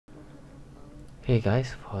Hey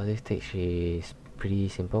guys, for this stage is pretty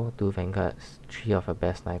simple. 2 vanguards, 3 of your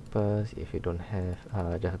best snipers. If you don't have,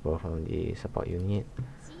 just borrow from the support unit.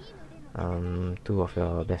 2 of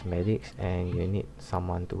your best medics, and you need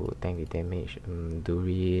someone to tank the damage.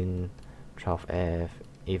 Durin, 12F,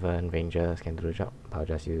 even rangers can do the job, but I'll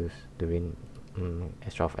just use Durin.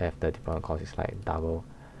 As 12F, the deployment cost is like double.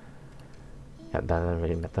 Yep, doesn't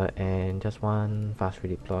really matter. And just one fast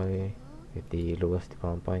redeploy with the lowest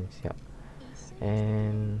deployment points. Yep.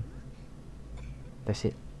 And that's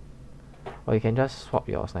it. Or you can just swap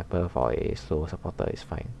your sniper for a slow supporter, it's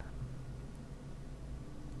fine.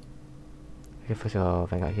 Okay, first your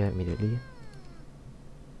vanguard here immediately.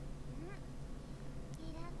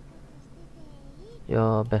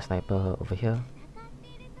 Your best sniper over here.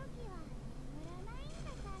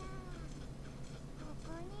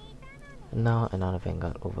 And now another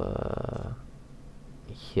vanguard over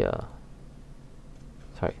here.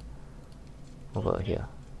 Sorry. Over here.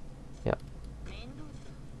 Yep.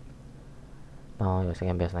 Now your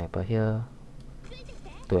second best sniper here.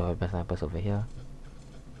 2 of your best snipers over here.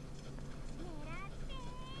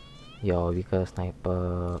 Your weaker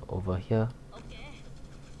sniper over here.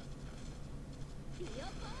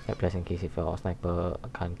 Yep, just in case if your sniper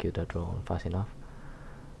can't kill the drone fast enough.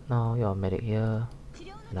 Now your medic here.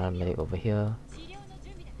 Another medic over here.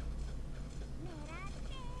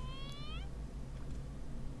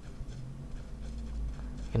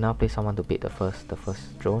 You can now place someone to bait the first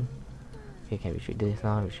drone. You can retreat this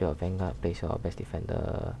now, retreat your vanguard, place your best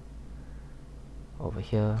defender over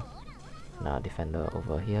here. Now defender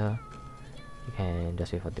over here. You can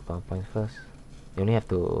just wait for deployment points first. You only have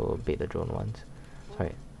to bait the drone once.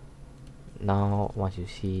 Sorry. Now once you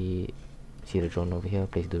see the drone over here,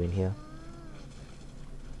 place Durin here.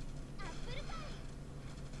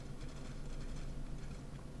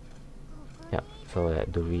 Yep, so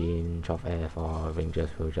that Durin, 12F or rangers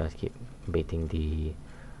will just keep baiting the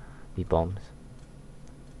bombs.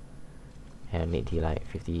 And need the like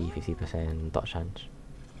 50% dodge chance.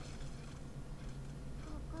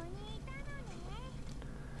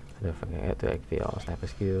 Don't forget to activate your sniper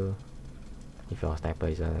skill if your sniper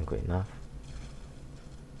isn't good enough.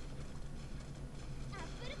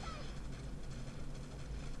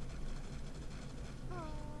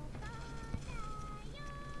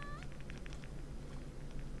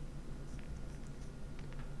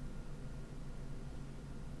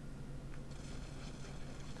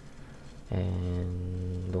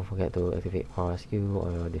 And don't forget to activate power skill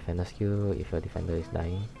or your defender skill if your defender is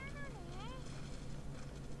dying.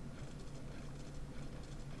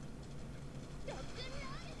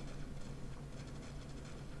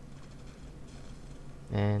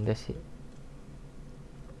 And that's it.